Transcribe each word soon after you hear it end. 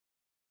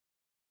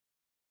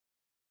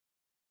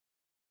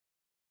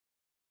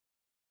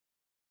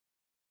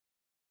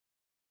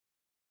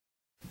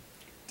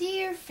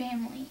Dear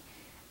family,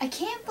 I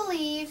can't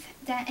believe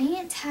that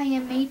Aunt Taya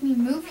made me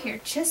move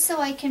here just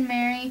so I can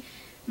marry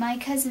my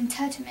cousin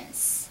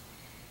Tutamus,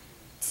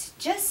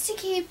 just to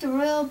keep the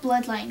royal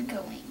bloodline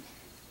going.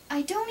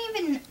 I don't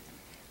even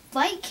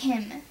like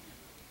him,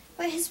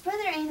 but his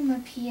brother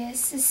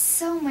Animapius is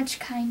so much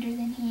kinder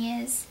than he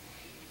is,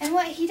 and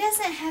what he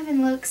doesn't have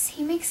in looks,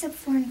 he makes up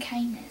for in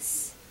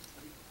kindness.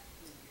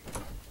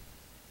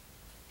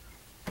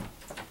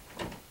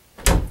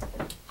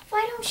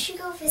 Why don't you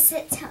go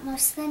visit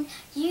Tutmos, then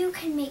you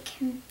can make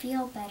him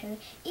feel better,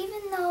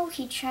 even though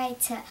he tried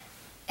to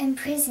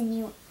imprison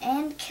you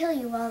and kill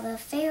you while the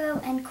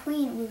Pharaoh and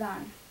Queen were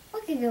gone.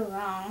 What could go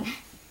wrong?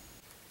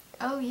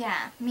 Oh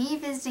yeah, me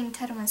visiting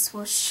Tutamus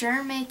will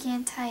sure make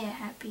Aunt Taya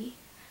happy.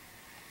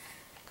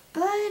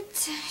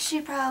 But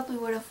she probably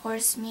would have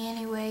forced me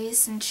anyway,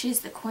 since she's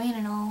the queen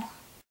and all.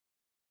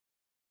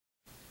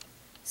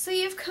 So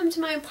you've come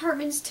to my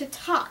apartments to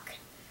talk.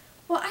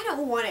 Well, I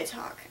don't want to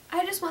talk.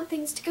 I just want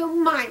things to go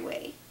my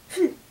way.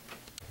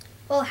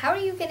 Well, how are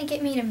you going to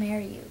get me to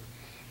marry you?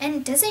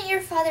 And doesn't your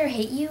father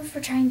hate you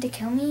for trying to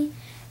kill me?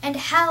 And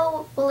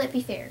how will it be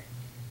fair?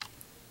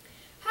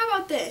 How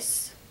about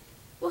this?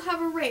 We'll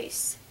have a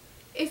race.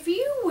 If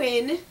you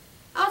win,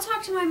 I'll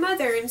talk to my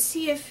mother and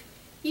see if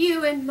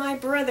you and my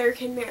brother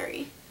can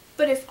marry.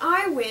 But if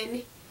I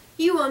win,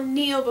 you will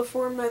kneel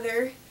before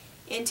Mother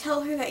and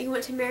tell her that you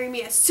want to marry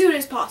me as soon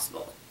as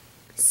possible.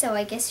 So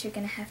I guess you're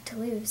going to have to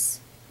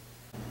lose.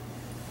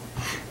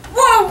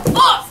 Whoa!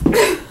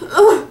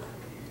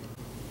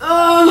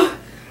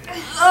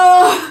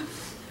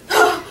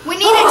 We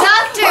need a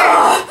doctor!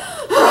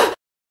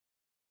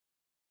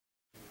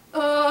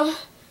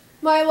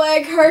 My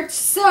leg hurts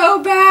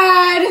so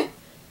bad!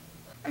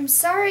 I'm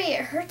sorry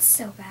it hurts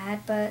so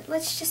bad, but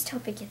let's just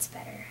hope it gets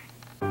better.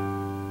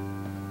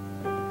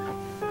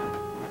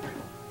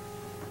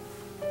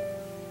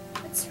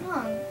 What's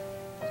wrong?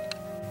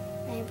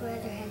 My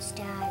brother has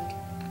died.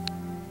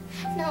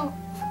 No.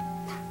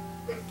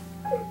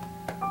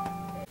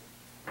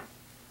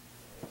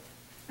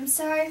 I'm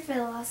sorry for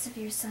the loss of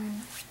your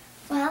son.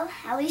 Well,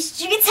 at least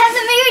you get to have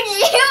the mood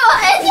you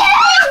want.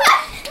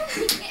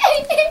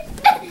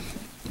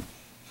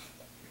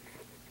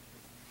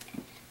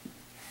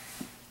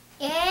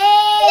 Yay! Yay!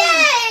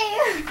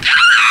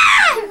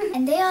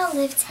 And they all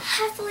lived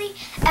happily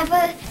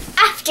ever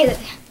after.